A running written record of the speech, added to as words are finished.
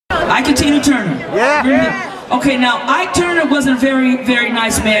Tina Turner. Yeah. Okay, now Ike Turner wasn't a very, very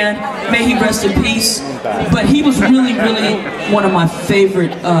nice man. May he rest in peace. But he was really, really one of my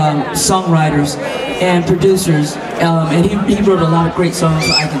favorite songwriters and producers. And he wrote a lot of great songs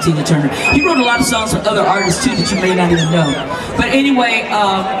for Ike and Tina Turner. He wrote a lot of songs for other artists too that you may not even know. But anyway,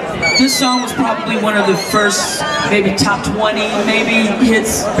 this song was probably one of the first, maybe top 20, maybe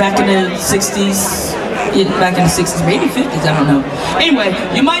hits back in the 60s. Back in the 60s, maybe 50s, I don't know. Anyway,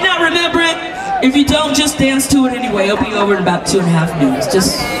 you might not remember it. If you don't, just dance to it anyway. It'll be over in about 2.5 minutes.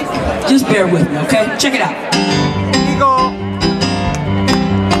 Just bear with me, okay? Check it out. Here you go.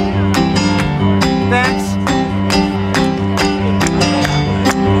 Thanks.